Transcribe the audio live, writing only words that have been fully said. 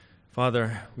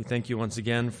Father, we thank you once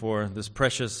again for this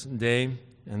precious day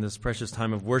and this precious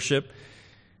time of worship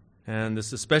and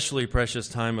this especially precious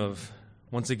time of,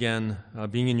 once again,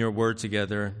 being in your word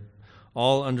together,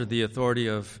 all under the authority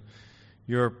of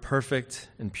your perfect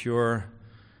and pure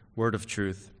word of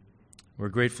truth. We're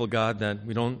grateful, God, that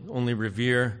we don't only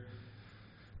revere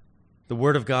the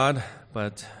word of God,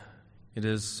 but it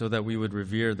is so that we would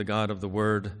revere the God of the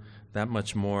word that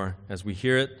much more as we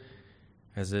hear it,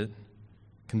 as it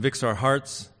convicts our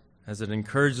hearts, as it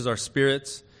encourages our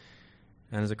spirits,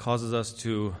 and as it causes us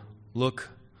to look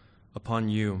upon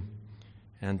you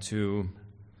and to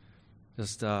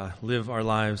just live our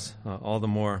lives all the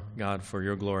more, God, for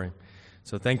your glory.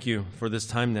 So thank you for this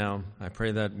time now. I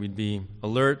pray that we'd be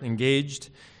alert, engaged,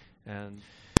 and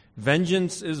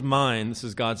vengeance is mine. This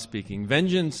is God speaking.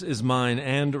 Vengeance is mine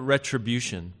and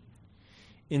retribution.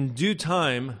 In due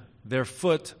time, their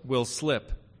foot will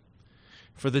slip.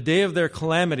 For the day of their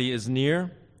calamity is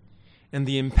near, and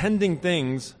the impending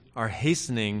things are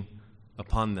hastening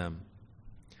upon them.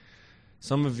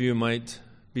 Some of you might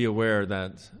be aware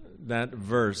that that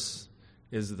verse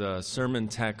is the sermon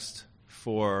text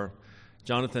for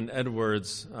Jonathan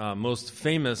Edwards' most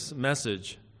famous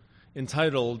message,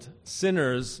 entitled,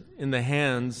 "Sinners in the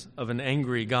Hands of an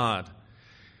Angry God."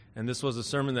 And this was a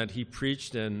sermon that he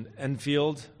preached in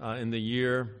Enfield in the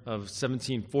year of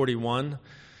 1741.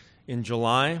 In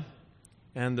July,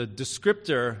 and the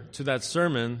descriptor to that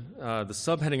sermon, the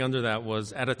subheading under that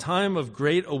was, "At a time of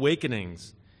great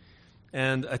awakenings,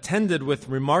 and attended with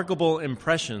remarkable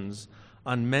impressions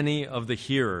on many of the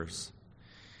hearers."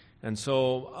 And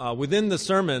so within the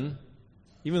sermon,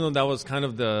 even though that was kind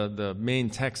of the main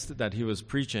text that he was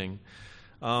preaching,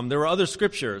 there were other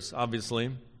scriptures,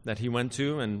 obviously, that he went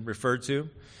to and referred to.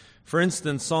 For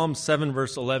instance, Psalm 7,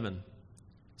 verse 11.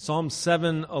 Psalm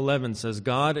 7:11 says,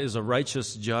 "God is a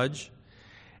righteous judge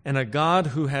and a God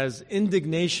who has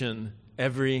indignation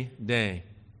every day."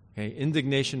 Okay?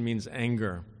 Indignation means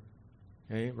anger,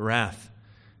 okay? Wrath.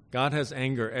 God has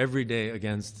anger every day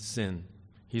against sin.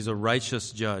 He's a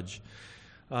righteous judge.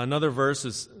 Another verse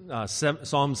is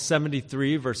Psalm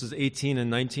 73, verses 18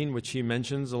 and 19, which he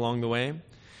mentions along the way,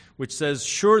 which says,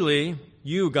 "Surely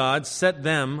you, God, set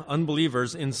them,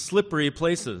 unbelievers, in slippery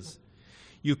places.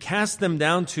 You cast them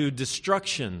down to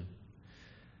destruction.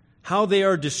 How they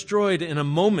are destroyed in a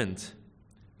moment.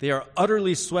 They are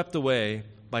utterly swept away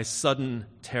by sudden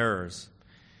terrors."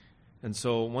 And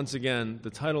so, once again,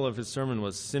 the title of his sermon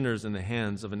was "Sinners in the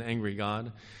Hands of an Angry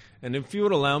God." And if you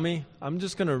would allow me, I'm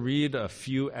just going to read a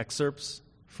few excerpts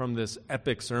from this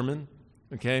epic sermon,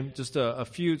 okay? Just a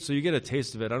few, so you get a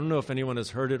taste of it. I don't know if anyone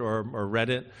has heard it or read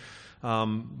it,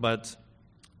 but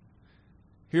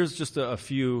here's just a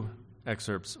few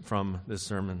excerpts from this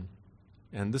sermon.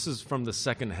 And this is from the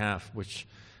second half, which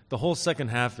the whole second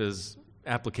half is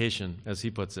application, as he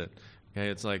puts it. Okay,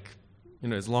 it's like,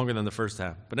 it's longer than the first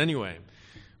half. But anyway,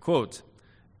 quote,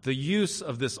 "The use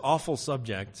of this awful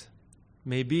subject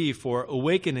may be for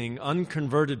awakening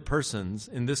unconverted persons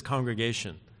in this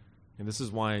congregation." And this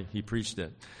is why he preached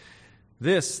it.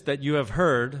 "This that you have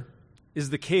heard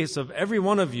is the case of every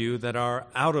one of you that are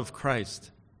out of Christ,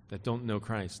 that don't know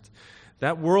Christ.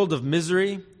 That world of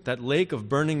misery, that lake of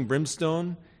burning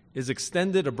brimstone, is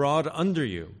extended abroad under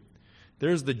you. There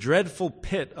is the dreadful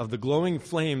pit of the glowing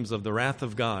flames of the wrath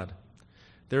of God.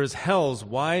 There is hell's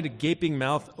wide gaping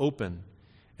mouth open,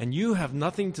 and you have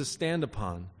nothing to stand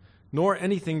upon, nor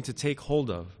anything to take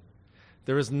hold of.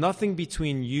 There is nothing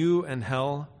between you and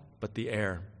hell but the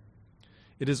air.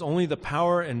 It is only the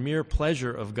power and mere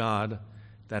pleasure of God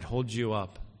that holds you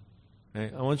up."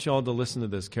 Okay? I want you all to listen to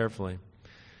this carefully.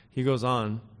 He goes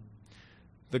on,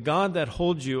 "The God that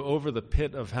holds you over the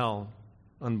pit of hell,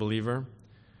 unbeliever,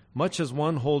 much as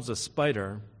one holds a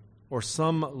spider or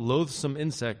some loathsome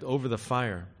insect over the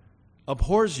fire,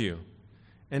 abhors you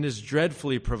and is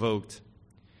dreadfully provoked.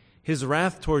 His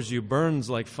wrath towards you burns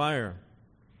like fire.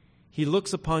 He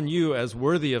looks upon you as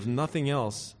worthy of nothing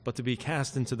else but to be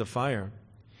cast into the fire.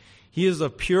 He is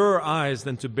of purer eyes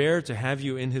than to bear to have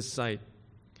you in his sight.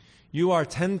 You are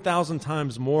 10,000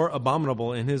 times more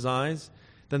abominable in his eyes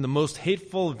than the most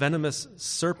hateful, venomous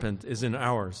serpent is in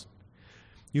ours.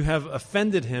 You have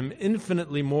offended him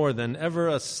infinitely more than ever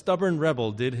a stubborn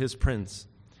rebel did his prince,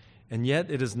 and yet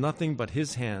it is nothing but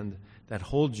his hand that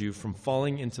holds you from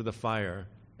falling into the fire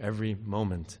every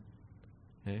moment."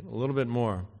 Okay, a little bit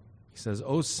more. He says,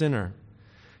 "O sinner,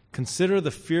 consider the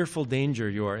fearful danger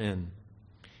you are in.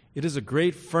 It is a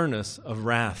great furnace of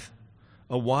wrath,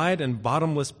 a wide and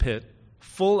bottomless pit,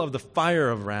 full of the fire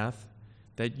of wrath,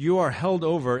 that you are held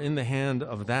over in the hand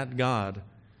of that God,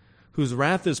 whose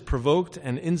wrath is provoked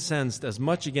and incensed as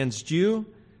much against you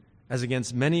as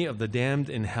against many of the damned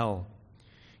in hell.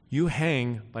 You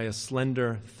hang by a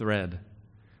slender thread,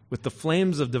 with the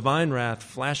flames of divine wrath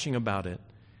flashing about it,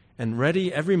 and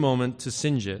ready every moment to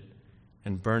singe it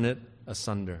and burn it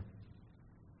asunder.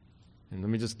 And let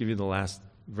me just give you the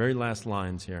very last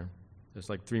lines here. There's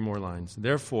like 3 more lines.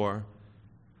 Therefore,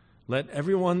 let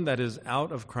everyone that is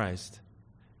out of Christ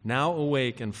now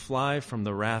awake and fly from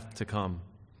the wrath to come.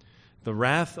 The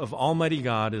wrath of Almighty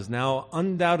God is now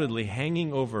undoubtedly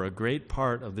hanging over a great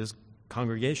part of this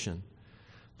congregation.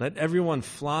 Let everyone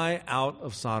fly out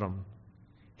of Sodom.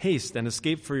 Haste and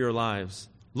escape for your lives.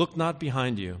 Look not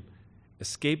behind you.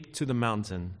 Escape to the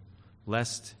mountain,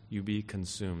 lest you be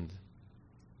consumed.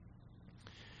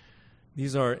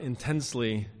 These are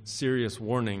intensely serious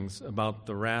warnings about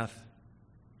the wrath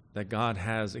that God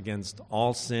has against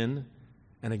all sin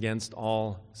and against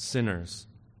all sinners.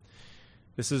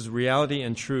 This is reality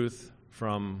and truth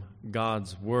from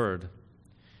God's Word.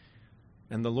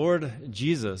 And the Lord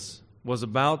Jesus was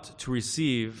about to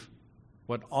receive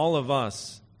what all of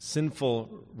us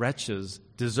sinful wretches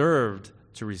deserved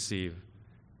to receive.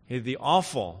 The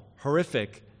awful,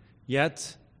 horrific,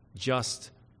 yet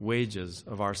just wages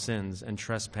of our sins and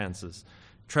trespasses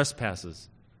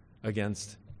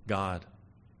against God.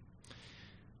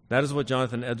 That is what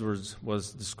Jonathan Edwards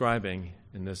was describing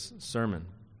in this sermon.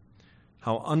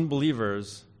 How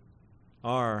unbelievers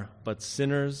are but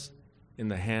sinners in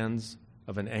the hands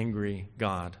of an angry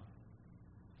God.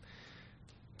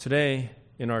 Today,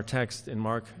 in our text in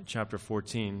Mark chapter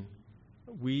 14,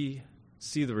 we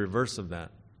see the reverse of that.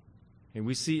 And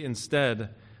we see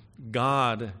instead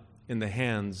God in the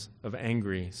hands of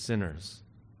angry sinners.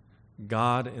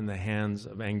 God in the hands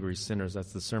of angry sinners.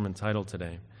 That's the sermon title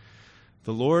today.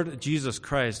 The Lord Jesus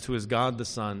Christ, who is God the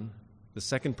Son, the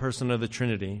second person of the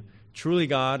Trinity, truly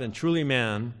God and truly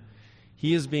man,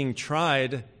 he is being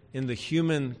tried in the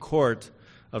human court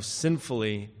of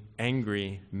sinfully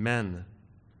angry men.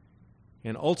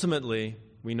 And ultimately,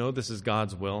 we know this is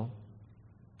God's will.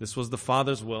 This was the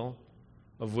Father's will,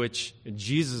 of which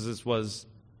Jesus was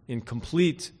in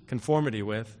complete conformity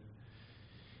with.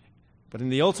 But in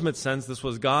the ultimate sense, this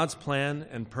was God's plan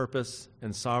and purpose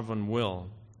and sovereign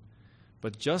will.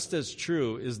 But just as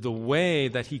true is the way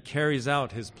that he carries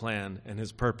out his plan and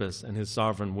his purpose and his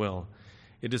sovereign will.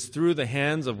 It is through the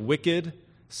hands of wicked,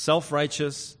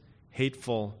 self-righteous,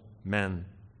 hateful men.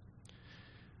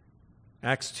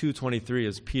 Acts 2:23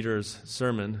 is Peter's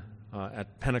sermon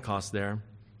at Pentecost there,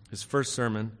 his first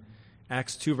sermon.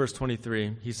 Acts 2 verse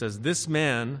 23, he says, "This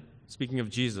man," speaking of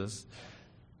Jesus,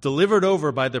 "delivered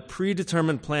over by the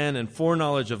predetermined plan and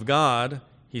foreknowledge of God,"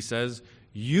 he says,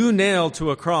 "you nailed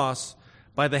to a cross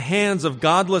by the hands of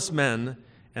godless men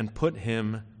and put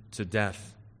him to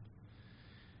death."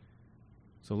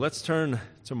 So let's turn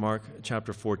to Mark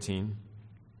chapter 14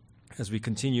 as we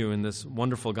continue in this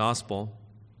wonderful gospel.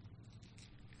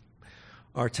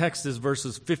 Our text is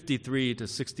verses 53 to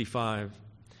 65.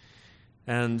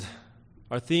 And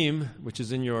our theme, which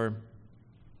is in your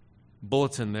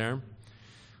bulletin there,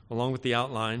 along with the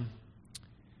outline,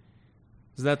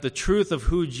 is that the truth of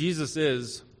who Jesus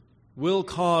is will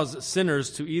cause sinners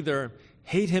to either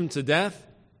hate him to death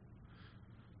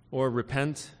or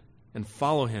repent and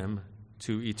follow him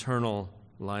to eternal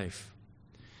life.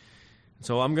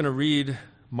 So I'm going to read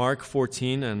Mark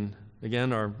 14, and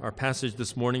again, our passage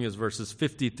this morning is verses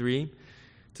 53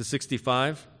 to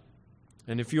 65.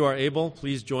 And if you are able,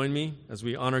 please join me as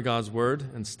we honor God's word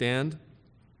and stand.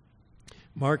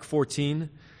 Mark 14,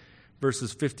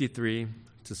 verses 53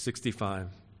 to 65.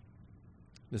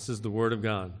 This is the word of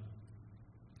God.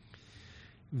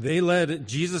 They led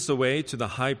Jesus away to the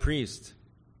high priest,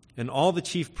 and all the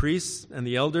chief priests and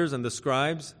the elders and the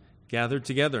scribes gathered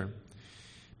together.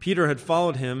 Peter had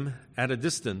followed him at a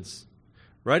distance,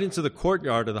 right into the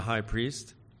courtyard of the high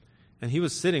priest, and he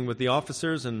was sitting with the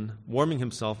officers and warming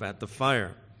himself at the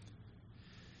fire.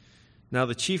 Now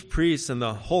the chief priests and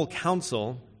the whole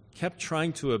council kept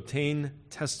trying to obtain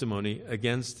testimony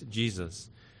against Jesus,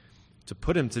 to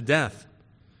put him to death,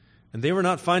 and they were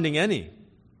not finding any.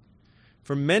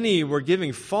 For many were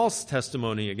giving false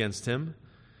testimony against him,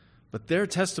 but their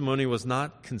testimony was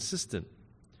not consistent.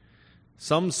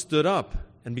 Some stood up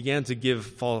and began to give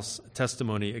false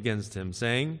testimony against him,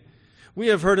 saying, "We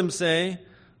have heard him say,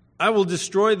 'I will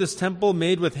destroy this temple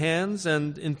made with hands,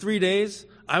 and in 3 days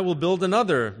I will build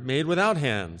another made without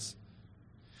hands.'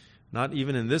 Not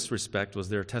even in this respect was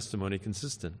their testimony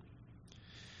consistent.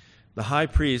 The high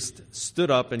priest stood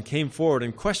up and came forward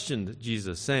and questioned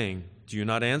Jesus, saying, 'Do you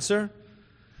not answer?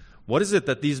 What is it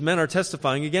that these men are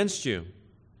testifying against you?'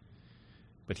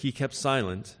 But he kept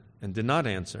silent and did not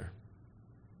answer.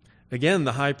 Again,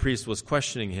 the high priest was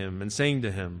questioning him and saying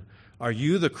to him, "Are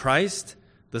you the Christ,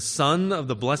 the Son of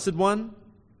the Blessed One?"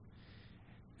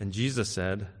 And Jesus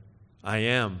said, "I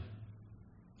am.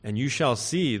 And you shall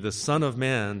see the Son of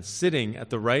Man sitting at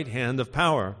the right hand of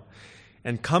power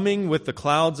and coming with the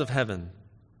clouds of heaven."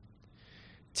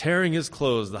 Tearing his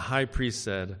clothes, the high priest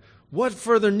said, "What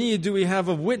further need do we have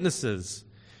of witnesses?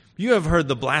 You have heard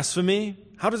the blasphemy.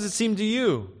 How does it seem to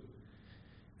you?"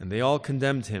 And they all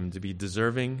condemned him to be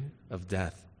deserving of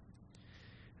death.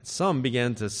 Some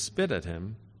began to spit at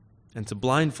him and to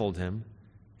blindfold him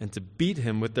and to beat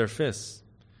him with their fists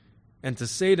and to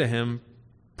say to him,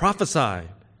 "Prophesy."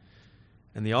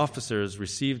 And the officers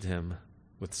received him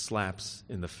with slaps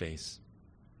in the face.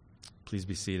 Please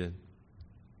be seated.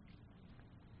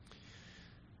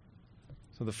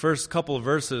 So the first couple of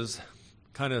verses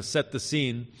kind of set the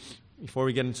scene before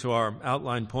we get into our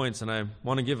outline points, and I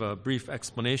want to give a brief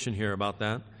explanation here about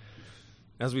that.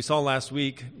 As we saw last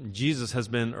week, Jesus has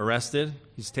been arrested.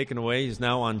 He's taken away. He's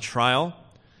now on trial.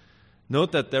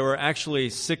 Note that there were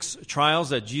actually 6 trials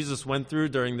that Jesus went through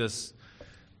during this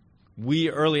wee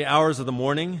early hours of the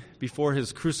morning before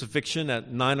his crucifixion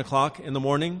at 9 o'clock in the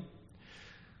morning.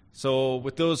 So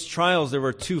with those trials, there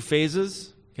were 2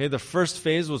 phases. Okay, the first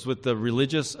phase was with the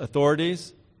religious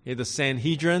authorities, the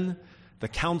Sanhedrin, the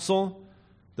council,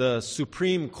 the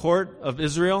Supreme Court of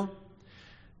Israel.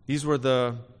 These were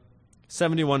the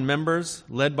 71 members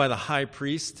led by the high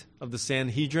priest of the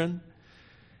Sanhedrin.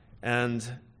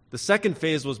 And the second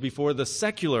phase was before the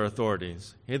secular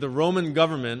authorities, the Roman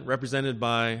government represented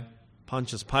by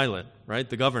Pontius Pilate, right,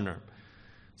 the governor.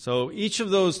 So each of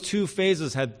those 2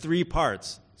 phases had 3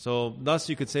 parts. So thus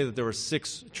you could say that there were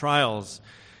 6 trials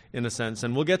in a sense.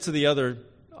 And we'll get to the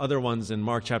other ones in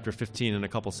Mark chapter 15 in a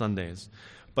couple Sundays.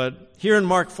 But here in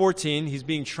Mark 14, he's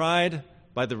being tried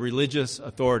by the religious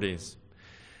authorities.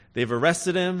 They've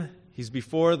arrested him. He's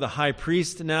before the high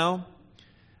priest now.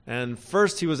 And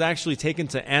first he was actually taken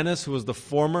to Annas, who was the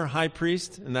former high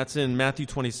priest, and that's in Matthew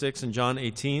 26 and John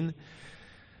 18.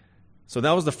 So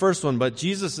that was the first one. But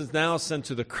Jesus is now sent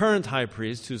to the current high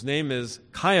priest, whose name is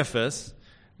Caiaphas.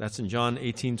 That's in John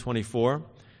 18:24.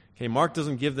 Okay, Mark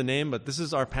doesn't give the name, but this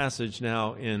is our passage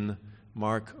now in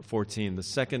Mark 14, the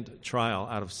second trial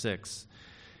out of 6.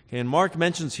 Okay, and Mark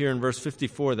mentions here in verse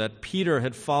 54 that Peter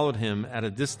had followed him at a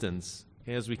distance.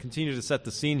 Okay, as we continue to set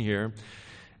the scene here,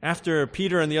 after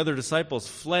Peter and the other disciples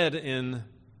fled in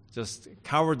just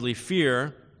cowardly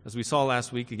fear, as we saw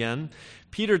last week again,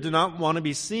 Peter did not want to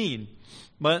be seen.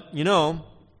 But,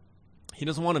 he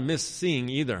doesn't want to miss seeing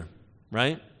either,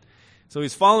 right? So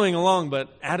he's following along, but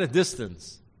at a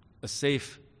distance. A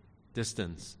safe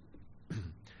distance.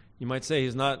 You might say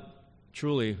he's not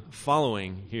truly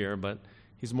following here, but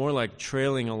he's more like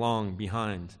trailing along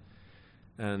behind.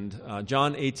 And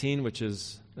John 18, which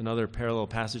is another parallel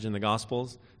passage in the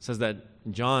Gospels, says that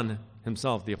John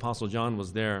himself, the Apostle John,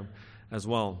 was there as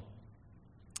well.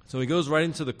 So he goes right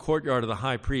into the courtyard of the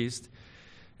high priest,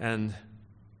 and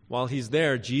while he's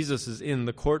there, Jesus is in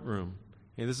the courtroom.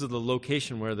 And this is the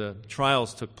location where the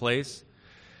trials took place.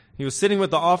 He was sitting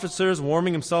with the officers,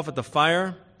 warming himself at the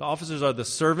fire. The officers are the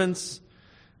servants,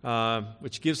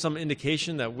 which gives some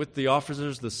indication that with the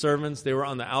officers, the servants, they were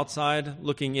on the outside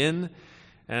looking in.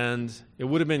 And it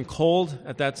would have been cold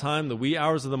at that time, the wee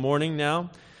hours of the morning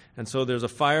now. And so there's a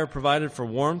fire provided for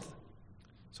warmth.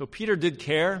 So Peter did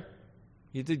care.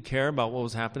 He did care about what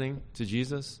was happening to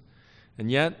Jesus. And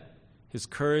yet, his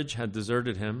courage had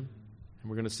deserted him. And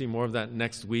we're going to see more of that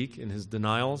next week in his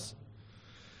denials.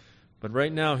 But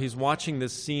right now, he's watching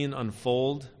this scene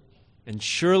unfold, and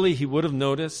surely he would have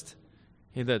noticed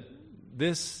that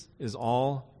this is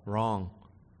all wrong.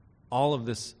 All of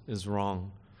this is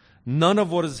wrong. None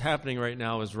of what is happening right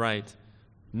now is right.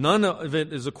 None of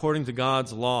it is according to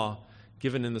God's law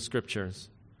given in the Scriptures.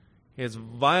 It's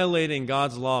violating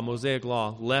God's law, Mosaic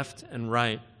law, left and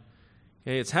right.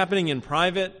 It's happening in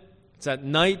private. It's at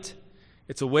night.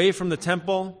 It's away from the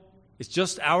temple. It's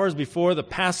just hours before the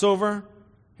Passover.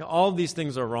 All of these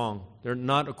things are wrong. They're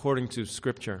not according to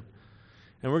Scripture.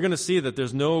 And we're going to see that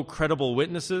there's no credible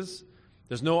witnesses.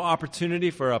 There's no opportunity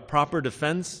for a proper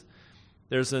defense.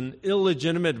 There's an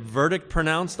illegitimate verdict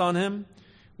pronounced on him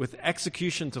with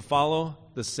execution to follow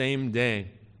the same day,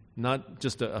 not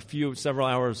just several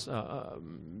hours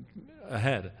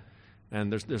ahead.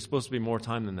 And there's supposed to be more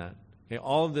time than that. Okay,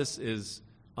 all of this is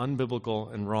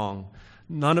unbiblical and wrong.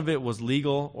 None of it was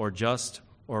legal or just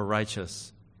or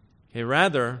righteous. Okay,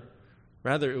 rather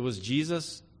it was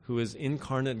Jesus who is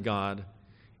incarnate God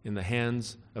in the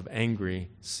hands of angry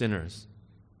sinners.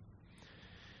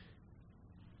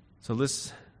 So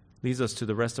this leads us to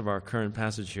the rest of our current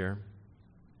passage here.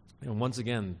 And once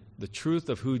again, the truth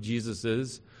of who Jesus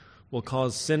is will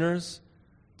cause sinners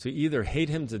to either hate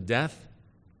him to death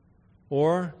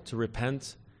or to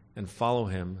repent and follow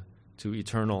him to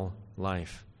eternal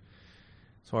life.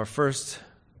 So our first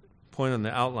point on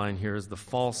the outline here is the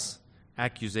false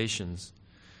accusations.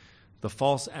 The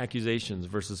false accusations,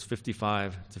 verses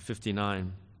 55 to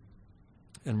 59.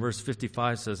 And verse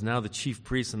 55 says, "Now the chief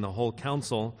priests and the whole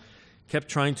council kept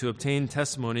trying to obtain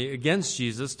testimony against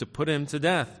Jesus to put him to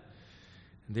death.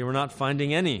 And they were not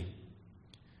finding any.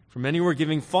 For many were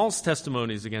giving false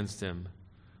testimonies against him,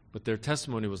 but their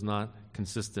testimony was not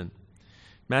consistent."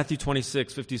 Matthew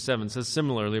 26:57 says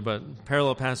similarly, but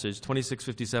parallel passage,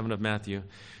 26:57 of Matthew.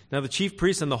 "Now the chief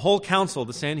priests and the whole council,"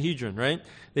 the Sanhedrin, right?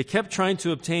 "They kept trying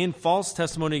to obtain false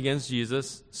testimony against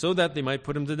Jesus so that they might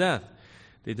put him to death.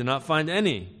 They did not find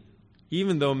any,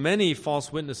 even though many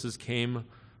false witnesses came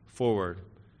forward."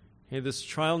 Okay, this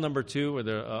trial number 2,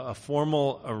 where a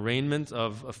formal arraignment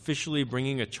of officially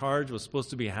bringing a charge was supposed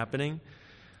to be happening,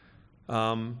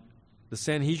 the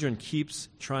Sanhedrin keeps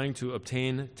trying to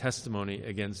obtain testimony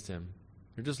against him.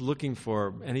 They're just looking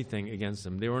for anything against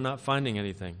him. They were not finding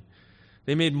anything.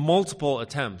 They made multiple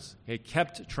attempts. They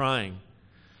kept trying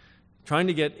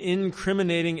to get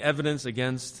incriminating evidence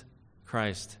against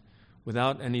Christ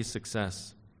without any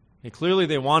success. And clearly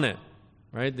they want it,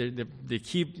 right? They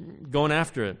keep going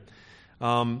after it.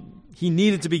 He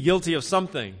needed to be guilty of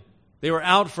something. They were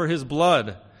out for his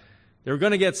blood. They were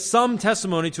going to get some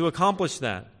testimony to accomplish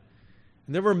that.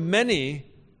 And there were many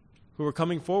who were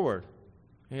coming forward,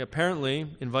 apparently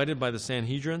invited by the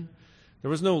Sanhedrin. There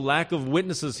was no lack of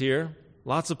witnesses here.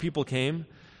 Lots of people came.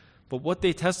 But what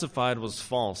they testified was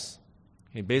false.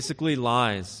 Basically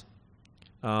lies,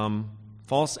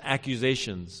 false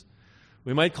accusations.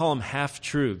 We might call them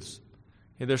half-truths.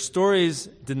 Their stories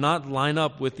did not line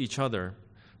up with each other.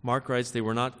 Mark writes they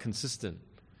were not consistent.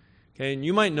 And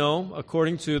you might know,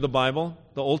 according to the Bible,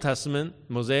 the Old Testament,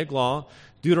 Mosaic Law,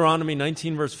 Deuteronomy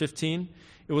 19, verse 15,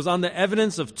 it was on the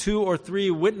evidence of 2 or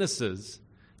 3 witnesses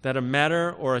that a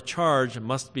matter or a charge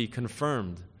must be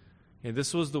confirmed.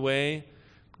 This was the way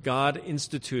God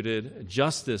instituted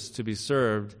justice to be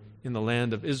served in the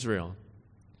land of Israel.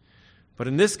 But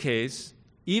in this case,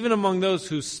 even among those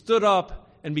who stood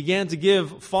up and began to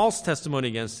give false testimony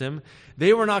against him,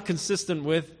 they were not consistent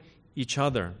with each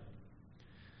other.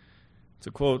 To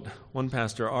quote one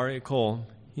pastor, R.A. Cole,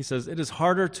 he says, "It is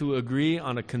harder to agree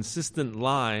on a consistent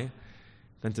lie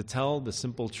than to tell the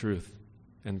simple truth,"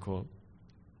 end quote.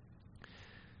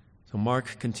 So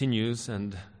Mark continues,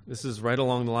 and this is right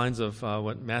along the lines of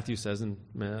what Matthew says in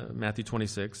Matthew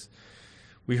 26.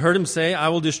 "We heard him say, 'I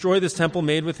will destroy this temple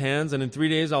made with hands, and in 3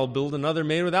 days I will build another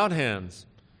made without hands.'"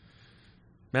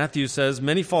 Matthew says,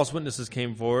 "Many false witnesses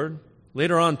came forward.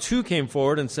 Later on, 2 came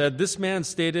forward and said, 'This man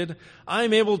stated, I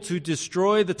am able to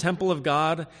destroy the temple of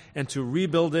God and to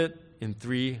rebuild it in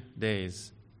 3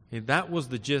 days.'" That was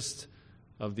the gist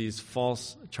of these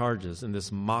false charges in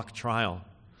this mock trial.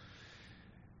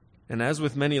 And as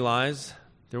with many lies,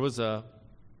 there was a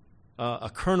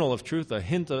kernel of truth, a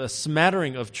hint, a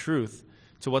smattering of truth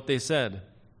to what they said.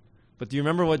 But do you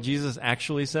remember what Jesus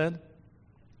actually said?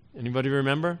 Anybody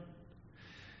remember?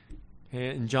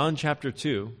 In John chapter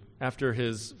 2, after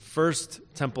his first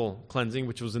temple cleansing,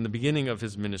 which was in the beginning of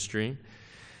his ministry,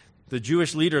 the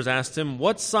Jewish leaders asked him,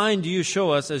 "What sign do you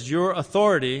show us as your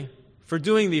authority for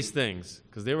doing these things?"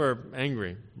 Because they were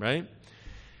angry, right?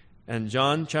 And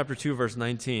John chapter 2, verse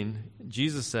 19,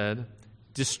 Jesus said,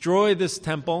 "Destroy this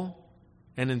temple,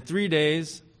 and in 3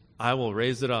 days I will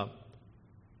raise it up."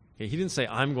 He didn't say,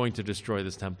 "I'm going to destroy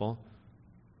this temple."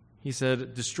 He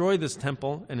said, "Destroy this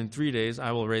temple, and in 3 days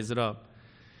I will raise it up."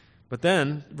 But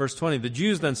then, verse 20, the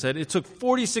Jews then said, "It took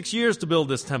 46 years to build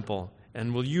this temple,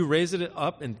 and will you raise it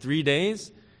up in 3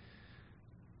 days?"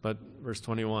 But verse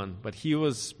 21, but he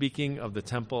was speaking of the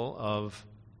temple of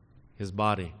his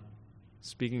body,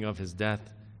 speaking of his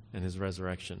death and his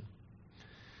resurrection.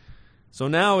 So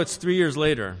now it's 3 years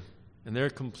later, and they're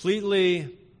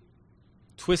completely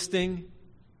twisting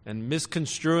and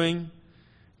misconstruing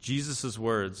Jesus'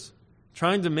 words,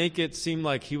 trying to make it seem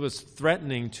like he was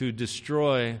threatening to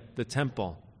destroy the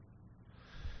temple.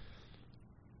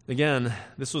 Again,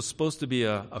 this was supposed to be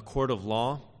a court of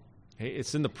law.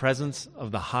 It's in the presence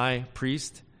of the high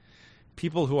priest,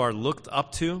 people who are looked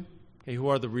up to, who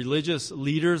are the religious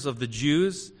leaders of the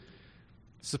Jews,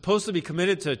 supposed to be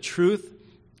committed to truth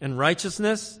and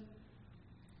righteousness.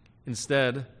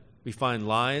 Instead, we find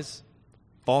lies,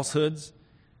 falsehoods,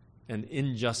 and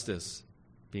injustice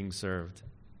being served.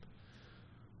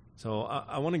 So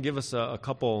I want to give us a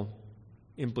couple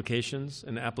implications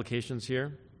and applications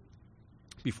here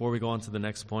before we go on to the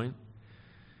next point.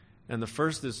 And the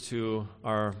first is to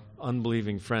our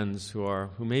unbelieving friends who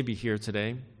may be here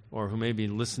today or who may be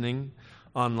listening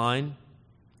online.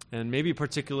 And maybe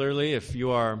particularly if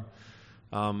you are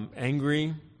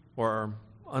angry or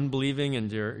unbelieving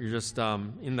and you're just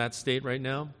in that state right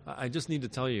now, I just need to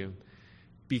tell you,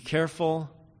 be careful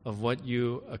of what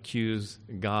you accuse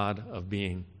God of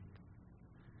being.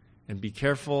 And be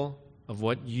careful of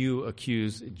what you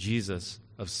accuse Jesus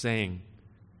of saying.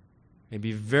 And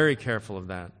be very careful of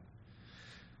that.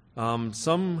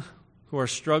 Some who are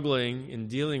struggling in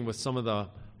dealing with some of the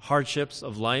hardships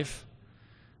of life,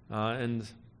 and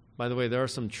by the way, there are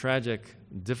some tragic,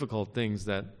 difficult things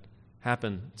that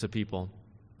happen to people.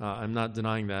 I'm not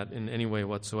denying that in any way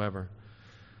whatsoever.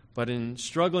 But in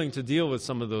struggling to deal with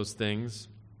some of those things,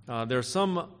 there are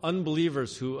some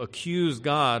unbelievers who accuse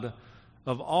God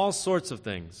of all sorts of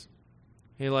things.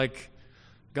 Like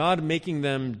God making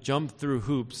them jump through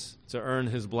hoops to earn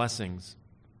his blessings.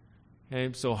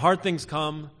 So hard things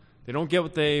come, they don't get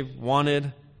what they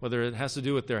wanted, whether it has to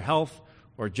do with their health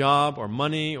or job or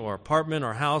money or apartment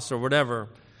or house or whatever.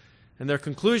 And their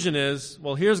conclusion is,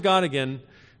 well, here's God again,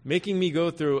 making me go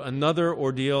through another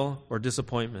ordeal or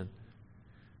disappointment.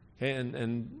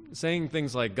 And saying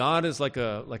things like God is like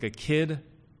a kid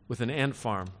with an ant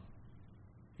farm.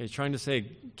 He's trying to say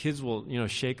kids will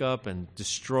shake up and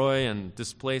destroy and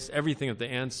displace everything that the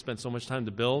ants spent so much time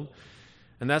to build.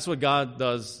 And that's what God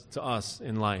does to us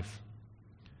in life.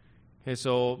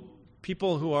 So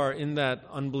people who are in that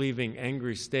unbelieving,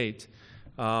 angry state,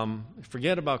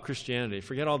 forget about Christianity.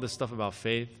 Forget all this stuff about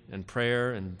faith and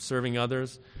prayer and serving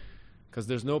others, because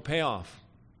there's no payoff.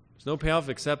 There's no payoff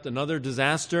except another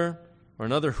disaster or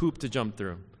another hoop to jump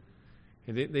through.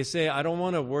 They say, I don't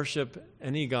want to worship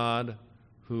any God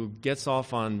who gets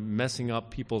off on messing up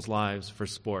people's lives for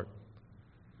sport.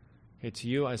 To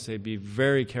you, I say, be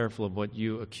very careful of what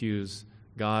you accuse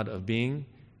God of being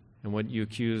and what you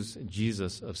accuse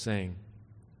Jesus of saying,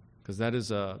 because that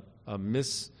is a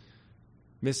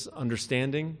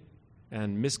misunderstanding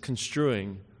and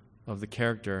misconstruing of the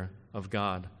character of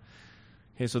God.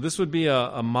 So this would be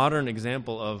a modern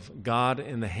example of God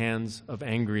in the hands of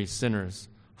angry sinners.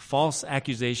 False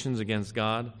accusations against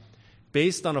God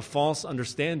based on a false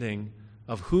understanding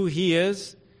of who he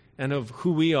is and of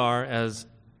who we are as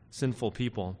sinful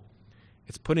people.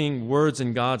 It's putting words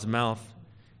in God's mouth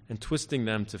and twisting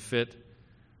them to fit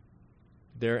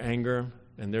their anger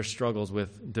and their struggles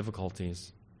with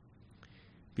difficulties.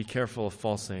 Be careful of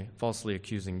falsely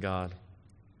accusing God.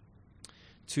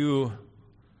 To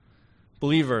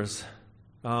believers,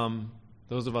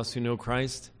 those of us who know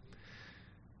Christ,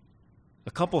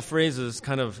 a couple phrases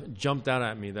kind of jumped out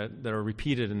at me that are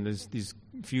repeated in these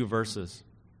few verses.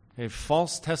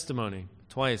 False testimony,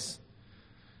 twice.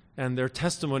 And their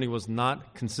testimony was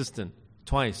not consistent,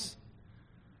 twice.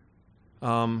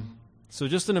 So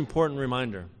just an important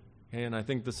reminder, and I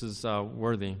think this is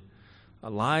worthy.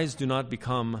 Lies do not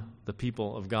become the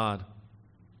people of God.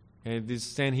 These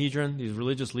Sanhedrin, these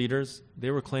religious leaders, they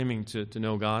were claiming to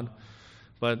know God,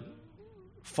 but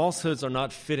falsehoods are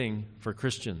not fitting for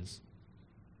Christians.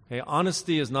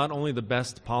 Honesty is not only the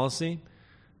best policy,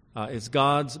 it's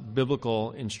God's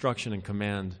biblical instruction and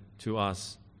command to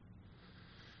us.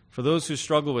 For those who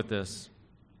struggle with this,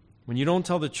 when you don't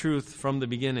tell the truth from the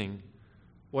beginning,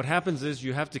 what happens is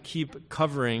you have to keep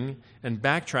covering and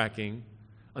backtracking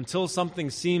until something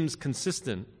seems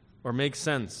consistent or makes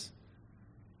sense.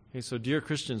 So dear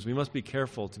Christians, we must be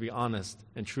careful to be honest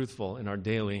and truthful in our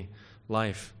daily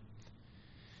life.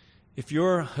 If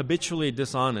you're habitually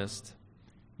dishonest,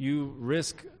 you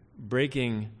risk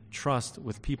breaking trust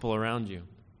with people around you.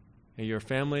 Your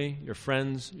family, your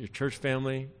friends, your church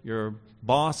family, your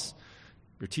boss,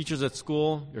 your teachers at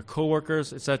school, your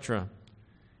coworkers, etc.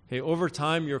 Over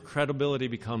time, your credibility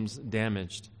becomes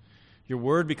damaged. Your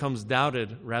word becomes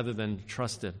doubted rather than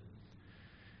trusted.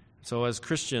 So as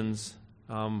Christians,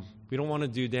 we don't want to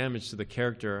do damage to the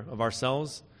character of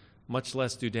ourselves, much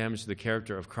less do damage to the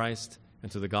character of Christ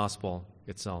and to the gospel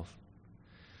itself.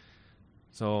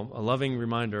 So a loving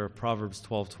reminder of Proverbs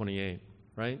 12:28,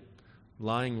 right?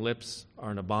 Lying lips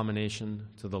are an abomination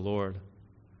to the Lord,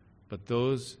 but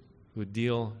those who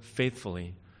deal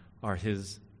faithfully are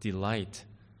his delight.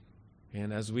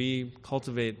 And as we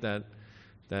cultivate that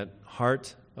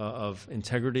heart of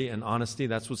integrity and honesty,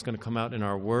 that's what's going to come out in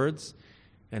our words,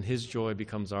 and his joy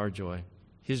becomes our joy.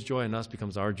 His joy in us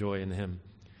becomes our joy in him.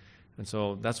 And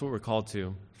so that's what we're called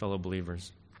to, fellow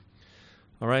believers.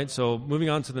 All right, so moving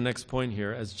on to the next point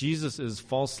here. As Jesus is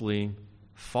falsely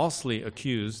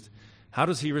accused, how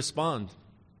does he respond?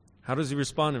 How does he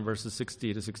respond in verses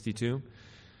 60 to 62?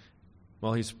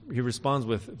 Well, he responds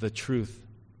with the truth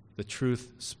the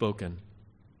truth spoken.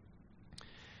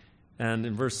 And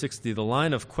in verse 60, the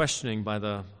line of questioning by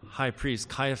the high priest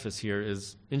Caiaphas here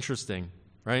is interesting,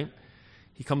 right?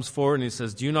 He comes forward and he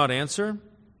says, "Do you not answer?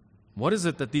 What is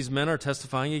it that these men are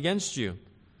testifying against you?"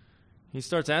 He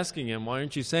starts asking him, "Why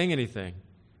aren't you saying anything?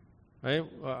 Right?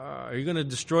 Are you going to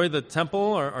destroy the temple?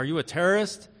 Or are you a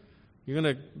terrorist? You're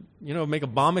going to, make a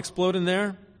bomb explode in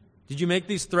there? Did you make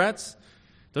these threats?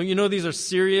 Don't you know these are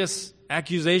serious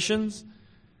accusations?"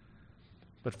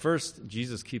 But first,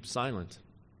 Jesus keeps silent.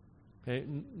 Okay?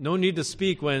 No need to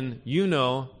speak when you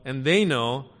know and they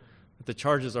know that the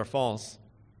charges are false.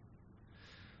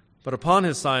 But upon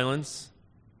his silence,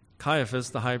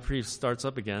 Caiaphas, the high priest, starts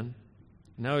up again.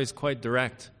 Now he's quite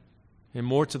direct and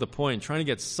more to the point, trying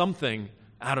to get something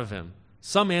out of him,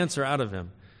 some answer out of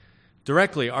him.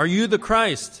 Directly, "Are you the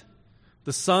Christ,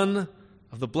 the Son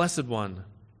of the Blessed One?"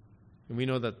 And we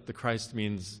know that the Christ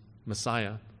means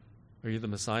Messiah. Are you the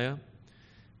Messiah?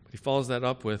 But he follows that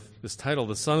up with this title,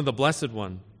 the Son of the Blessed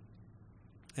One.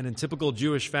 And in typical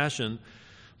Jewish fashion,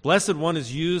 Blessed One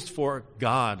is used for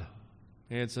God.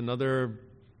 And it's another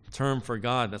term for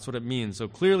God. That's what it means. So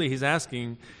clearly he's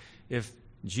asking if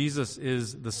Jesus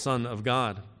is the Son of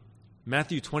God.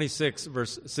 Matthew 26,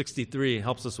 verse 63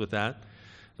 helps us with that.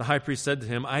 The high priest said to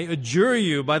him, "I adjure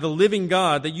you by the living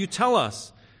God that you tell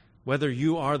us whether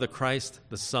you are the Christ,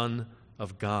 the Son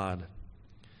of God."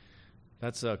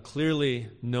 That's a clearly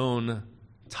known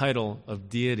title of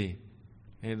deity.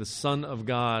 Okay, the Son of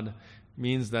God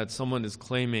means that someone is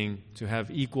claiming to have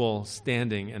equal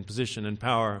standing and position and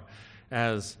power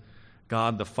as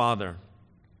God the Father.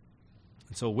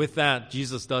 And so with that,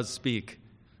 Jesus does speak.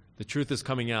 The truth is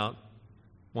coming out.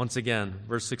 Once again,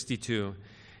 verse 62,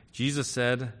 Jesus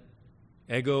said,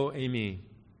 "Ego eimi,"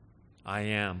 I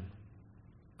am.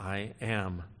 I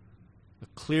am. A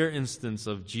clear instance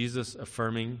of Jesus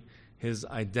affirming his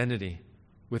identity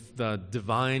with the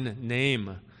divine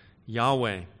name,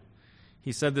 Yahweh.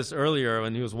 He said this earlier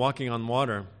when he was walking on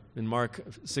water in Mark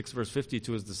 6, verse 50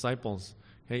 to his disciples.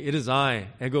 "Hey, it is I,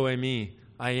 ego eimi,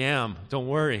 I am. Don't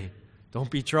worry.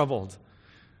 Don't be troubled.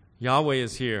 Yahweh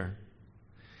is here."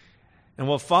 And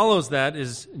what follows that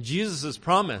is Jesus'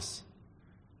 promise,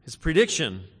 his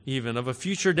prediction even of a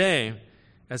future day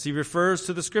as he refers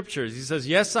to the Scriptures. He says,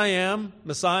 "Yes, I am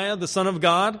Messiah, the Son of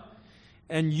God,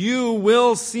 and you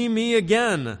will see me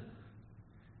again."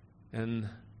 And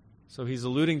so he's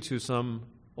alluding to some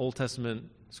Old Testament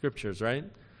Scriptures, right?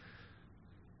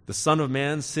 The Son of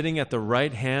Man sitting at the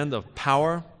right hand of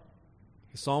power.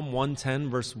 Psalm 110,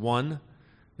 verse 1.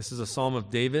 This is a psalm of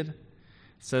David. It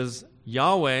says,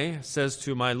 "Yahweh says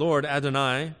to my Lord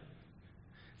Adonai,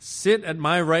 sit at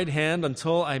my right hand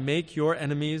until I make your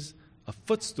enemies a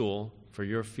footstool for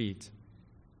your feet."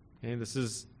 Okay, this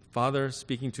is Father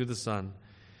speaking to the Son.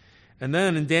 And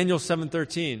then in Daniel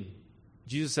 7:13,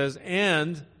 Jesus says,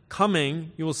 "And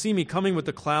coming, you will see me coming with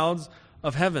the clouds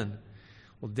of heaven."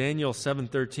 Well, Daniel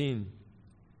 7:13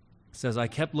 says, "I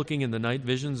kept looking in the night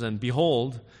visions, and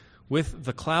behold, with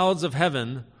the clouds of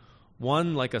heaven,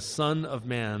 one like a son of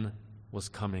man was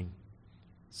coming."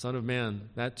 Son of man,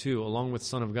 that too, along with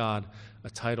Son of God, a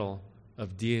title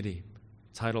of deity,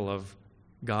 title of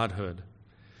godhood.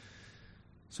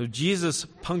 So Jesus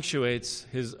punctuates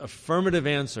his affirmative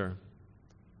answer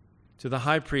to the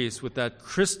high priest with that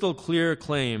crystal clear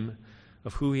claim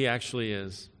of who he actually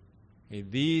is.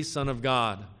 The Son of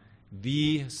God,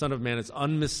 the Son of Man. It's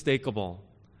unmistakable.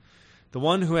 The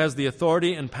one who has the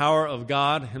authority and power of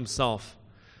God himself.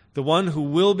 The one who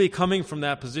will be coming from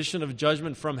that position of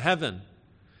judgment from heaven.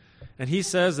 And he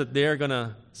says that they're going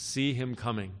to see him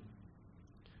coming.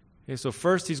 Okay, so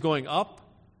first he's going up,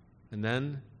 and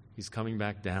then he's coming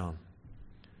back down.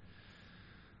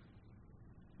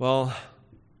 Well,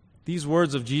 these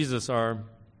words of Jesus are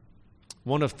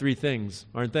one of three things,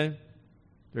 aren't they?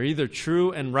 They're either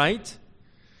true and right,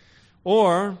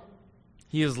 or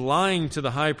he is lying to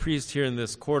the high priest here in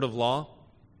this court of law,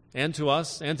 and to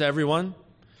us, and to everyone,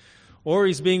 or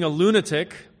he's being a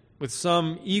lunatic with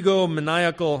some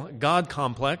egomaniacal God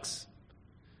complex.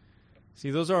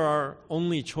 See, those are our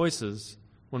only choices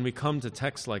when we come to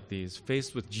texts like these,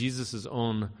 faced with Jesus'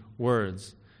 own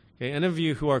words. Okay, any of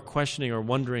you who are questioning or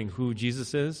wondering who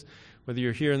Jesus is, whether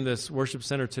you're here in this worship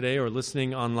center today or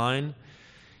listening online,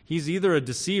 he's either a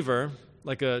deceiver,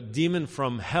 like a demon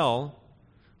from hell,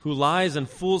 who lies and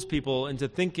fools people into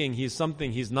thinking he's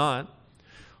something he's not,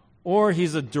 or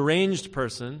he's a deranged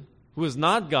person who is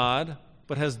not God,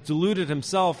 but has deluded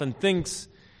himself and thinks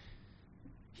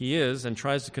he is and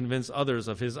tries to convince others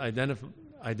of his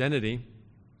identity,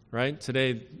 right?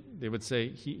 Today, they would say,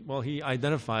 he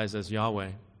identifies as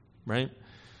Yahweh, right?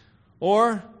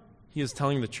 Or he is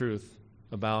telling the truth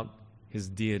about his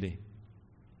deity.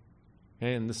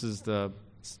 Okay, and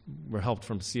we're helped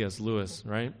from C.S. Lewis,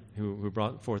 right, who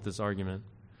brought forth this argument.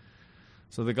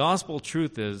 So the gospel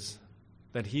truth is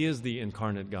that he is the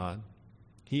incarnate God.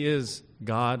 He is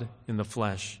God in the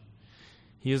flesh.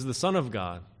 He is the Son of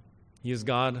God. He is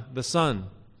God the Son.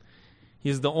 He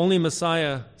is the only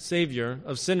Messiah, Savior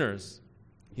of sinners.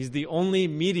 He's the only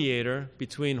mediator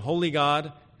between holy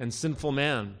God and sinful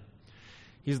man.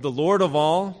 He's the Lord of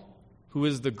all, who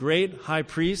is the great high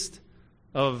priest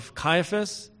of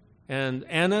Caiaphas and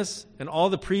Annas and all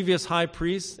the previous high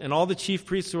priests and all the chief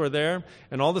priests who are there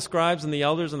and all the scribes and the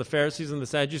elders and the Pharisees and the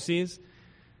Sadducees.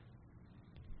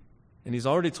 And he's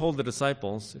already told the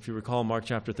disciples, if you recall Mark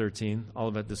chapter 13,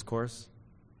 Olivet Discourse,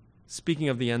 speaking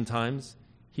of the end times,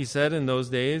 he said in those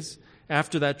days,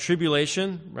 after that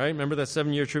tribulation, right? Remember that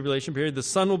 7-year tribulation period? The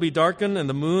sun will be darkened and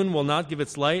the moon will not give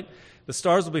its light. The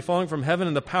stars will be falling from heaven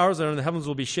and the powers that are in the heavens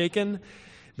will be shaken.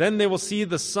 Then they will see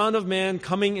the Son of Man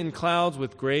coming in clouds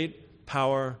with great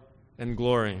power and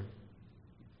glory.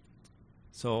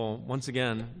 So once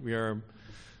again, we are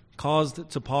caused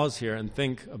to pause here and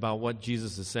think about what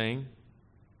Jesus is saying.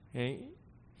 Okay?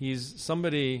 He's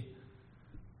somebody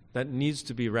that needs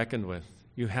to be reckoned with.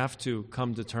 You have to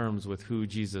come to terms with who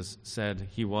Jesus said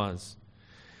he was.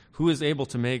 Who is able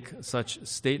to make such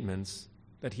statements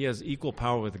that he has equal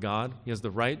power with God, he has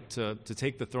the right to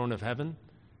take the throne of heaven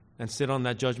and sit on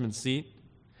that judgment seat,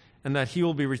 and that he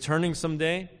will be returning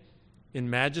someday in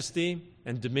majesty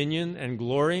and dominion and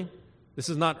glory. This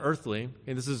is not earthly.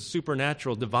 Okay? This is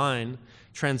supernatural, divine,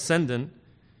 transcendent,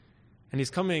 and he's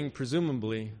coming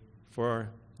presumably for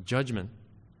judgment.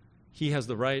 He has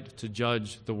the right to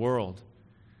judge the world.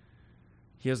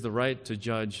 He has the right to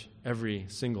judge every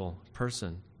single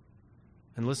person.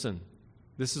 And listen,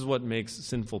 this is what makes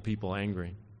sinful people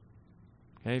angry.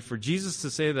 Okay? For Jesus to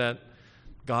say that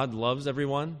God loves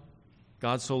everyone,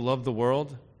 God so loved the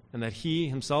world, and that he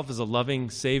himself is a loving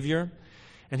Savior,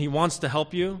 and he wants to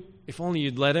help you, if only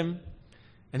you'd let him,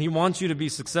 and he wants you to be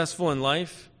successful in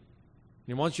life,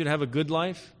 he wants you to have a good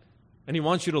life, and he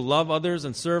wants you to love others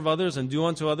and serve others and do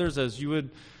unto others as you would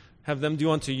have them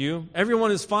do unto you.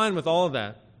 Everyone is fine with all of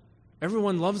that.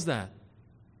 Everyone loves that.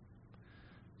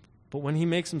 But when he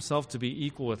makes himself to be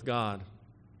equal with God,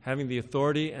 having the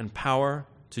authority and power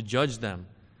to judge them,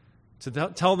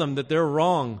 to tell them that they're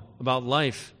wrong about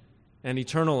life and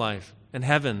eternal life and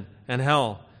heaven and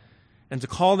hell, and to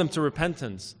call them to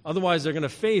repentance, otherwise they're going to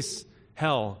face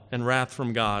hell and wrath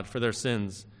from God for their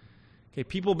sins. Okay,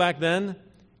 people back then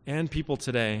and people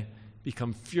today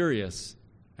become furious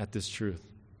at this truth.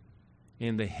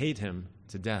 And they hate him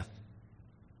to death.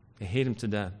 They hate him to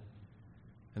death.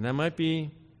 And that might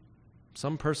be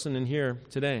some person in here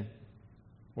today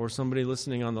or somebody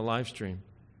listening on the live stream.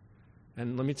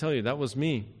 And let me tell you, that was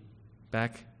me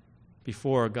back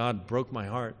before God broke my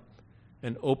heart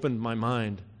and opened my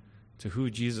mind to who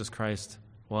Jesus Christ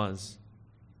was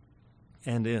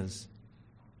and is.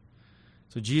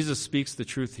 So Jesus speaks the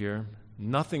truth here,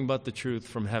 nothing but the truth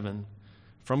from heaven,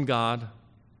 from God,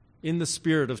 in the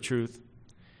spirit of truth.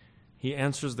 He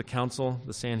answers the council,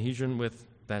 the Sanhedrin, with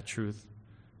that truth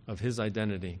of his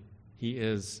identity. He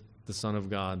is the Son of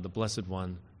God, the Blessed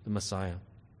One, the Messiah.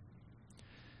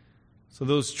 So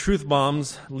those truth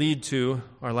bombs lead to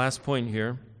our last point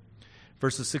here,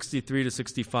 verses 63 to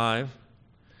 65,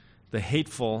 the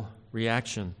hateful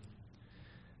reaction.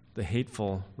 The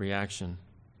hateful reaction.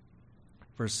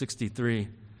 Verse 63,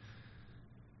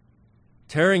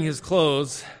 tearing his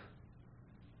clothes,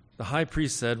 the high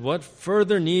priest said, "What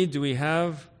further need do we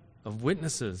have of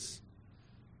witnesses?"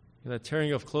 That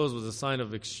tearing of clothes was a sign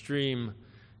of extreme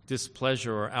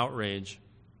displeasure or outrage,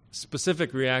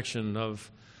 specific reaction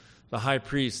of the high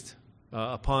priest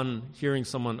upon hearing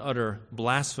someone utter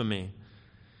blasphemy.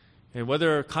 And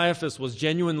whether Caiaphas was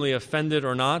genuinely offended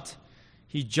or not,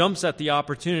 he jumps at the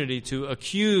opportunity to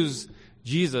accuse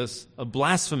Jesus of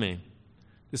blasphemy,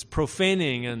 this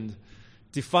profaning and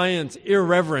defiant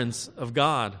irreverence of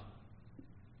God.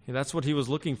 And that's what he was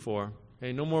looking for.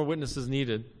 Okay, no more witnesses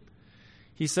needed.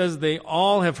 He says they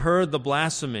all have heard the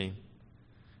blasphemy.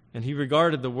 And he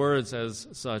regarded the words as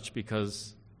such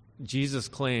because Jesus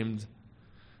claimed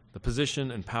the position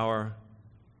and power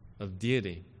of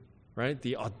deity, right?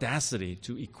 The audacity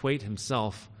to equate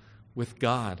himself with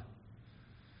God.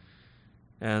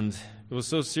 And it was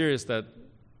so serious that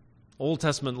Old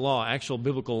Testament law, actual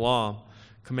biblical law,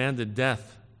 commanded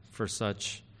death for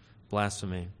such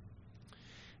blasphemy.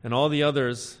 And all the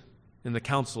others in the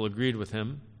council agreed with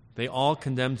him. They all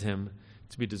condemned him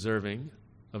to be deserving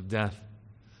of death.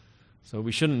 So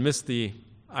we shouldn't miss the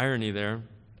irony there.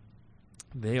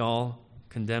 They all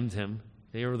condemned him.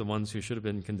 They were the ones who should have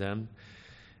been condemned.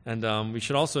 And we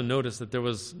should also notice that there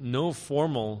was no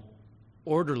formal,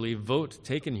 orderly vote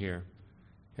taken here,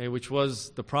 okay, which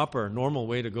was the proper, normal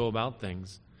way to go about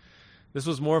things. This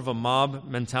was more of a mob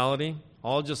mentality,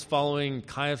 all just following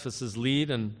Caiaphas' lead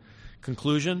and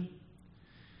conclusion.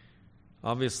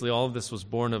 Obviously, all of this was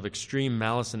born of extreme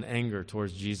malice and anger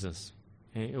towards Jesus.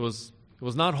 Okay? It was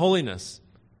not holiness.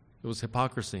 It was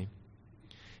hypocrisy.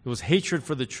 It was hatred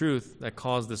for the truth that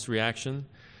caused this reaction,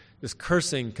 this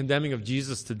cursing, condemning of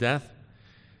Jesus to death.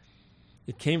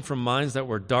 It came from minds that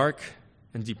were dark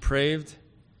and depraved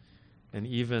and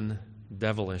even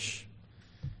devilish.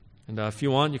 And if you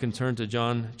want, you can turn to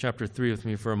John chapter 3 with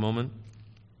me for a moment.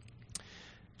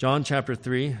 John chapter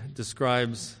 3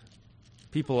 describes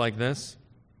people like this.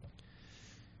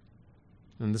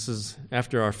 And this is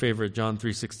after our favorite John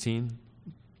 3:16.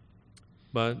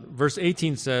 But verse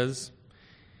 18 says,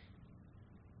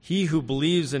 "He who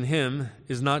believes in him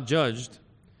is not judged,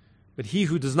 but he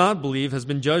who does not believe has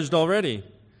been judged already,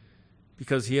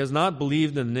 because he has not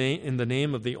believed in the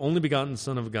name of the only begotten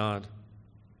Son of God.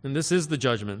 And this is the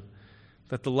judgment,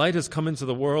 that the light has come into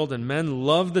the world, and men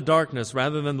love the darkness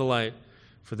rather than the light,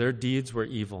 for their deeds were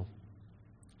evil.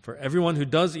 For everyone who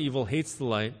does evil hates the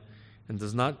light and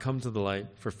does not come to the light,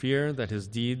 for fear that his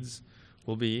deeds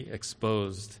will be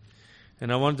exposed."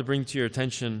 And I wanted to bring to your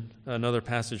attention another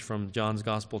passage from John's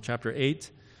Gospel, chapter 8.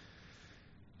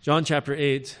 John chapter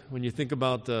 8, when you think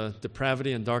about the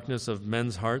depravity and darkness of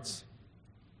men's hearts.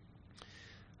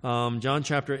 John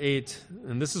chapter 8,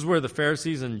 and this is where the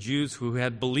Pharisees and Jews who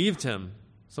had believed him,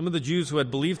 some of the Jews who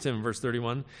had believed him, verse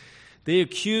 31, they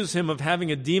accuse him of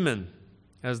having a demon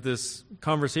as this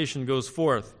conversation goes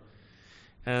forth.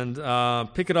 And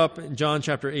pick it up in John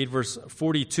chapter 8, verse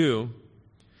 42.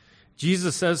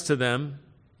 Jesus says to them,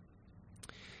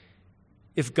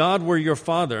 "If God were your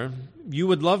Father, you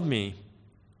would love me,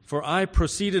 for I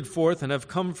proceeded forth and have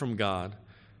come from God.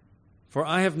 For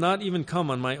I have not even come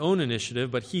on my own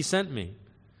initiative, but he sent me.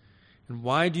 And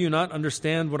why do you not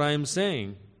understand what I am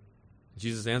saying?"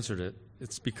 Jesus answered it,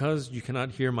 "It's because you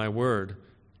cannot hear my word."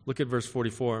 Look at verse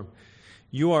 44.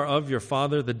 "You are of your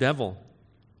father, the devil,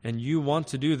 and you want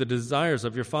to do the desires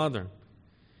of your father.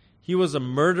 He was a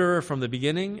murderer from the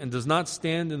beginning and does not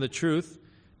stand in the truth,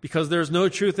 because there is no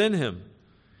truth in him.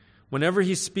 Whenever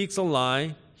he speaks a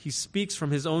lie, he speaks from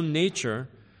his own nature,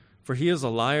 for he is a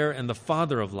liar and the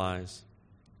father of lies."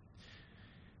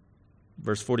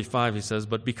 Verse 45, he says,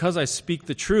 "But because I speak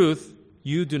the truth,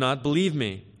 you do not believe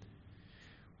me.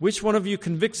 Which one of you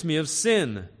convicts me of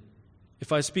sin?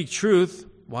 If I speak truth,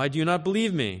 why do you not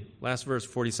believe me?" Last verse,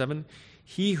 47,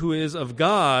 "He who is of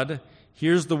God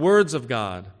hears the words of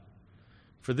God.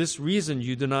 For this reason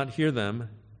you do not hear them,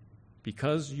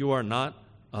 because you are not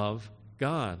of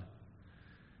God."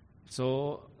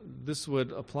 So this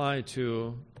would apply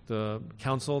to the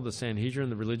council, the Sanhedrin,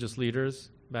 the religious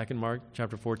leaders back in Mark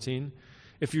chapter 14.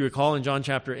 If you recall in John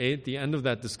chapter 8, the end of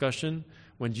that discussion,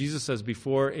 when Jesus says,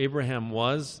 "Before Abraham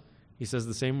was," he says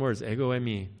the same words, "Ego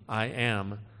eimi," I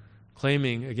am,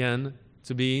 claiming again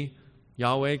to be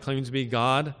Yahweh, claiming to be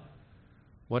God.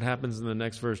 What happens in the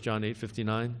next verse, John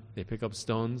 8:59? They pick up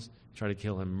stones, try to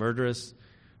kill him. Murderous,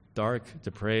 dark,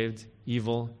 depraved,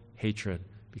 evil, hatred,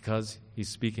 because he's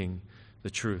speaking the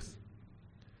truth.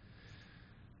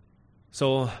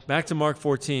 So back to Mark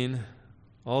 14,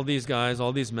 all these guys,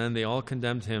 all these men, they all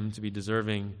condemned him to be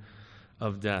deserving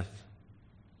of death.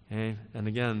 Okay? And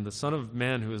again, the Son of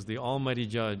Man, who is the almighty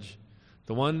judge,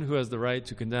 the one who has the right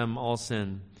to condemn all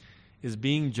sin, is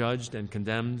being judged and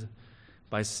condemned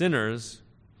by sinners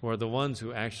who are the ones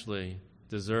who actually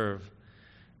deserve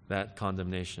that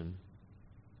condemnation.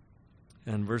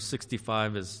 And verse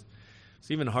 65 it's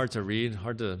even hard to read,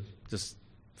 hard to just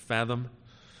fathom,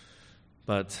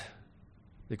 but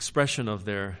the expression of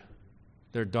their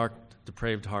dark,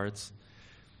 depraved hearts.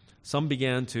 Some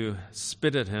began to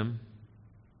spit at him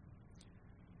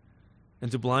and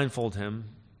to blindfold him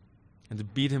and to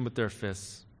beat him with their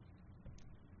fists.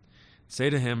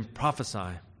 Say to him,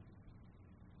 "Prophesy."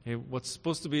 Okay, what's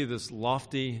supposed to be this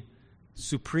lofty,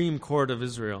 supreme court of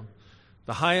Israel,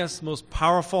 the highest, most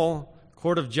powerful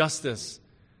court of justice,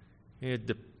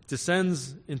 it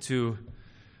descends into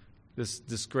this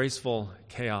disgraceful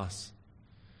chaos,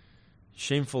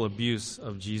 shameful abuse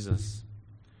of Jesus.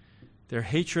 Their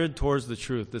hatred towards the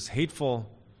truth, this hateful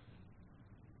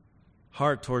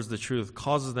heart towards the truth,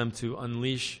 causes them to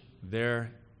unleash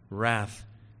their wrath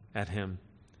at him.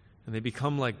 And they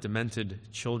become like demented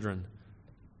children.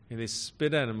 And they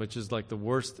spit at him, which is like the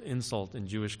worst insult in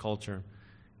Jewish culture.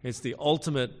 It's the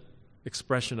ultimate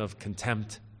expression of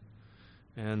contempt.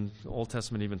 And the Old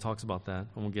Testament even talks about that.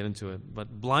 I won't get into it.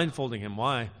 But blindfolding him.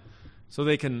 Why? So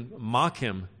they can mock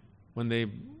him when they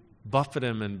buffet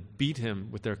him and beat him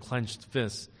with their clenched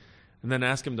fists. And then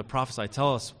ask him to prophesy.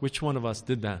 Tell us, which one of us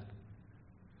did that?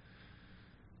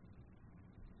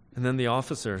 And then the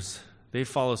officers, they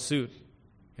follow suit,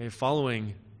 okay,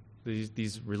 following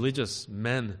these religious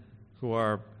men who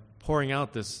are pouring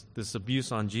out this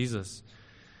abuse on Jesus.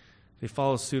 They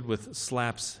follow suit with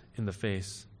slaps in the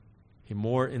face,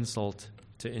 more insult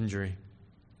to injury.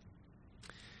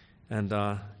 And,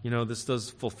 this does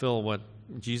fulfill what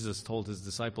Jesus told his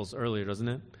disciples earlier, doesn't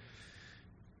it?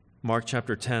 Mark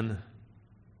chapter 10,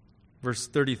 verse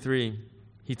 33,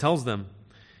 he tells them,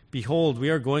 "Behold, we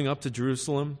are going up to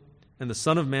Jerusalem, and the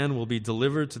Son of Man will be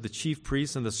delivered to the chief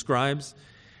priests and the scribes,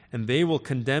 and they will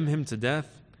condemn him to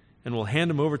death, and will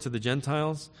hand him over to the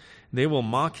Gentiles. They will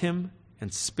mock him,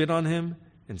 and spit on him,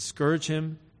 and scourge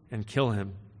him, and kill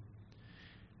him."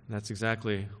 And that's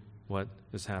exactly what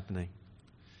is happening.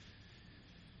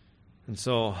 And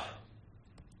so,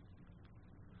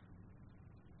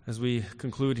 as we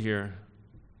conclude here,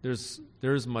 there's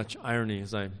much irony,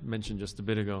 as I mentioned just a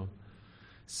bit ago.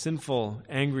 Sinful,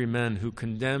 angry men who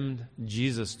condemned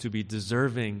Jesus to be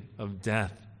deserving of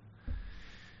death.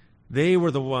 They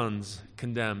were the ones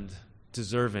condemned,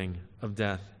 deserving of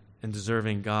death, and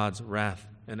deserving God's wrath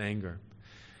and anger.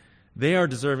 They are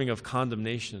deserving of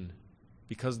condemnation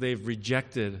because they've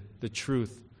rejected the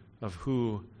truth of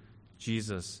who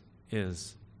Jesus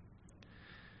is.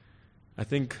 I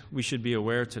think we should be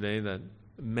aware today that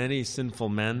many sinful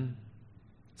men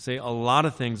say a lot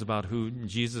of things about who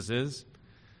Jesus is,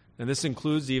 and this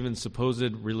includes even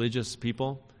supposed religious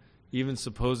people, even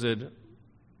supposed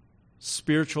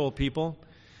spiritual people,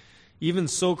 even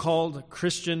so-called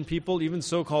Christian people, even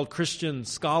so-called Christian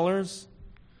scholars.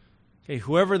 Okay,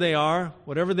 whoever they are,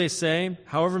 whatever they say,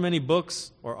 however many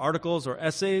books or articles or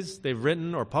essays they've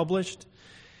written or published,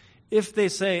 if they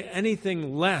say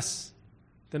anything less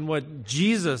than what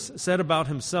Jesus said about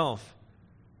himself,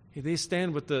 they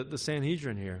stand with the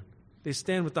Sanhedrin here. They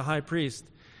stand with the high priest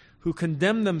who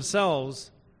condemn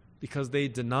themselves because they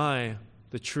deny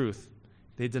the truth.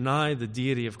 They deny the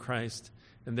deity of Christ,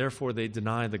 and therefore they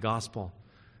deny the gospel,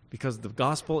 because the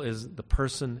gospel is the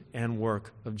person and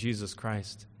work of Jesus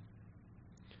Christ.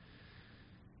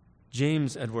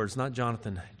 James Edwards, not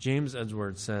Jonathan, James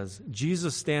Edwards says,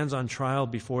 "Jesus stands on trial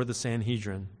before the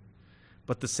Sanhedrin,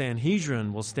 but the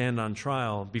Sanhedrin will stand on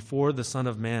trial before the Son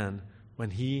of Man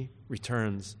when he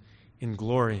returns in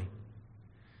glory."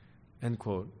 End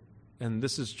quote. And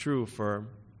this is true for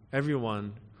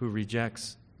everyone who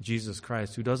rejects Jesus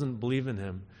Christ, who doesn't believe in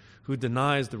him, who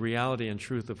denies the reality and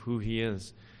truth of who he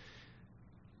is.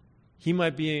 He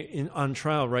might be on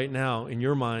trial right now in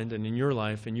your mind and in your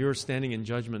life, and you're standing in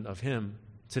judgment of him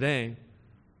today.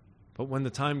 But when the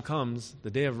time comes,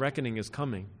 the day of reckoning is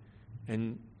coming,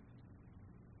 and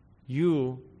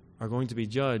you are going to be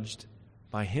judged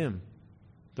by him.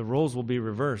 The roles will be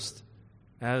reversed,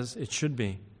 as it should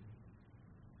be.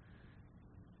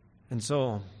 And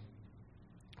so,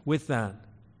 with that,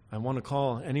 I want to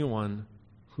call anyone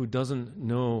who doesn't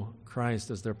know Christ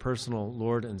as their personal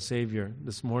Lord and Savior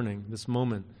this morning, this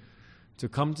moment, to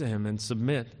come to him and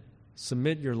submit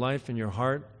your life and your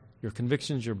heart, your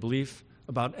convictions, your belief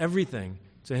about everything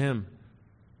to him.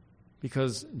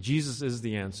 Because Jesus is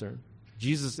the answer.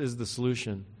 Jesus is the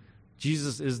solution.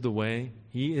 Jesus is the way.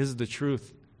 He is the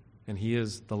truth. And he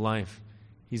is the life.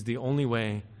 He's the only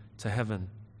way to heaven.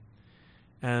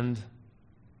 And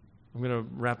I'm going to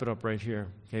wrap it up right here.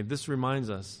 Okay, this reminds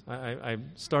us. I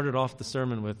started off the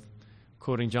sermon with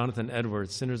quoting Jonathan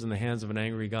Edwards, "Sinners in the hands of an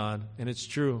angry God," and it's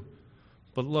true.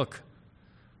 But look,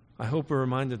 I hope we're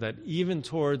reminded that even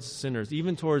towards sinners,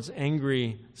 even towards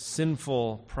angry,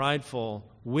 sinful, prideful,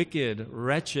 wicked,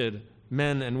 wretched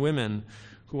men and women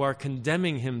who are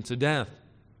condemning him to death,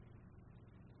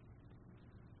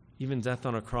 even death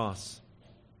on a cross,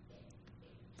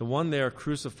 the one they are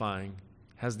crucifying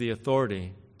has the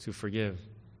authority to forgive.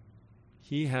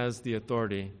 He has the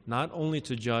authority not only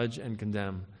to judge and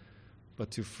condemn, but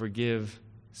to forgive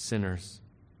sinners.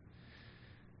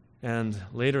 And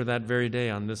later that very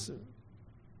day on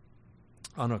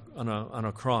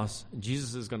a cross,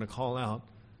 Jesus is going to call out,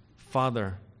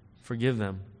 "Father, forgive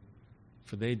them,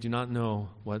 for they do not know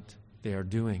what they are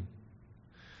doing."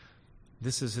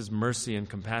 This is his mercy and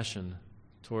compassion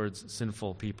towards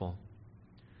sinful people.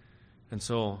 And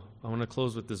so I want to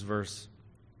close with this verse,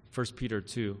 1 Peter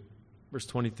 2, verse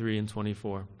 23 and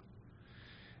 24. It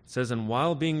says, "And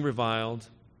while being reviled,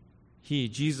 he,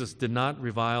 Jesus, did not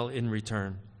revile in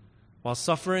return. While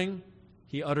suffering,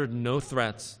 he uttered no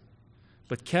threats,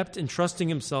 but kept entrusting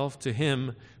himself to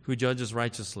him who judges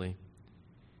righteously.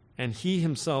 And he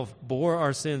himself bore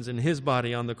our sins in his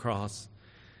body on the cross,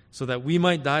 so that we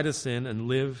might die to sin and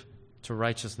live to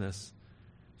righteousness.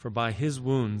 For by his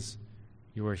wounds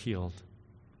you are healed.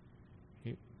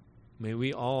 May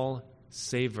we all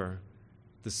savor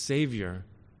the Savior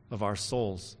of our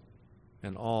souls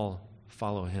and all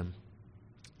follow him.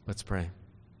 Let's pray.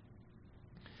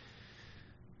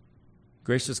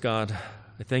 Gracious God,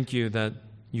 I thank you that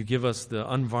you give us the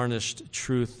unvarnished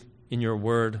truth in your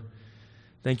word.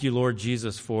 Thank you, Lord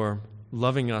Jesus, for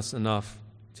loving us enough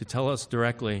to tell us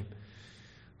directly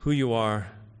who you are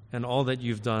and all that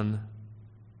you've done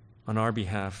on our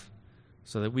behalf,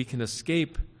 so that we can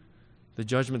escape the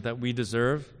judgment that we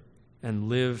deserve and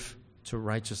live to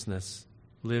righteousness,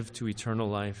 live to eternal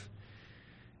life.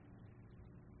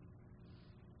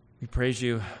 We praise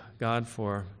you, God,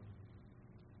 for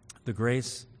the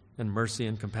grace and mercy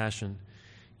and compassion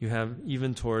you have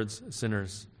even towards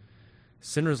sinners.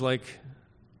 Sinners like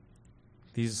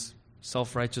these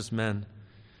self-righteous men.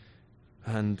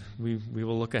 And we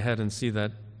will look ahead and see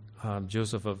that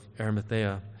Joseph of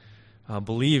Arimathea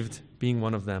believed being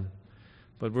one of them.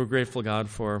 But we're grateful, God,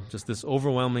 for just this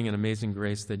overwhelming and amazing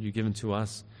grace that you've given to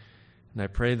us. And I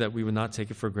pray that we would not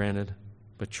take it for granted,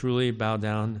 but truly bow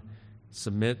down,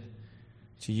 submit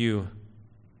to you,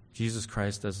 Jesus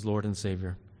Christ, as Lord and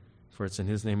Savior. For it's in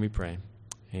his name we pray.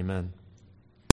 Amen.